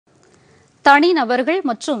தனிநபர்கள்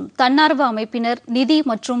மற்றும் தன்னார்வ அமைப்பினர் நிதி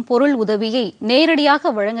மற்றும் பொருள் உதவியை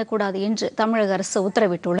நேரடியாக வழங்கக்கூடாது என்று தமிழக அரசு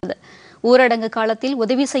உத்தரவிட்டுள்ளது. ஊரடங்கு காலத்தில்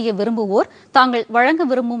உதவி செய்ய விரும்புவோர் தாங்கள் வழங்க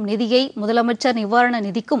விரும்பும் நிதியை முதலமைச்சர் நிவாரண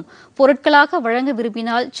நிதிக்கும் பொருட்களாக வழங்க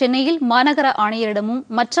விரும்பினால் சென்னையில் மாநகர ஆணையரிடமும்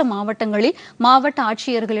மற்ற மாவட்டங்களில் மாவட்ட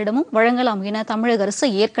ஆட்சியர்களிடமும் வழங்கலாம் என தமிழக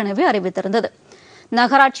அரசு ஏற்கனவே அறிவித்திருந்தது.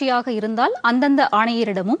 நகராட்சியாக இருந்தால் அந்தந்த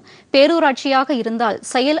ஆணையரிடமும், பேரூராட்சியாக இருந்தால்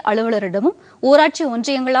செயல் அலுவலரிடமும், ஊராட்சி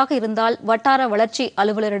ஒன்றியங்களாக இருந்தால் வட்டார வளர்ச்சி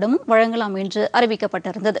அலுவலரிடமும் வழங்கலாம் என்று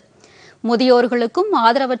அறிவிக்கப்பட்டிருந்தது. முதியோர்களுக்கும்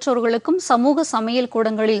ஆதரவற்றோர்களுக்கும் சமூக சமையல்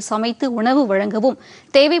கூடங்களில் சமைத்து உணவு வழங்கவும்,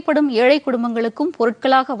 தேவைப்படும் ஏழை குடும்பங்களுக்கும்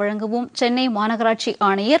பொருட்களாக வழங்கவும் சென்னை மாநகராட்சி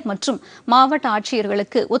ஆணையர் மற்றும் மாவட்ட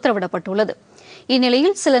ஆட்சியர்களுக்கு உத்தரவிடப்பட்டுள்ளது.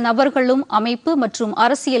 இந்நிலையில் சில நபர்களும் அமைப்பு மற்றும்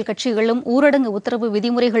அரசியல் கட்சிகளும் ஊரடங்கு உத்தரவு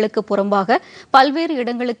விதிமுறைகளுக்கு புறம்பாக பல்வேறு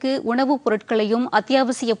இடங்களுக்கு உணவுப் பொருட்களையும்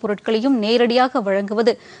அத்தியாவசிய பொருட்களையும் நேரடியாக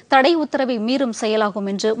வழங்குவது தடை உத்தரவை மீறும் செயலாகும்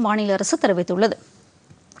என்று மாநில அரசு தெரிவித்துள்ளது.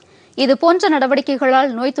 இதுபோன்ற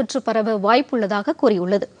நடவடிக்கைகளால் நோய் தொற்று பரவ வாய்ப்புள்ளதாக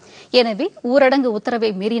கூறியுள்ளது. எனவே ஊரடங்கு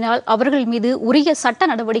உத்தரவை மீறினால் அவர்கள் மீது உரிய சட்ட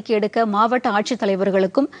நடவடிக்கை எடுக்க மாவட்ட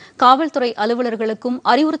ஆட்சித்தலைவர்களுக்கும் காவல்துறை அலுவலர்களுக்கும்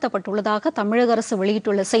அறிவுறுத்தப்பட்டுள்ளதாக தமிழக அரசு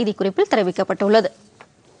வெளியிட்டுள்ள செய்திக்குறிப்பில் தெரிவிக்கப்பட்டுள்ளது.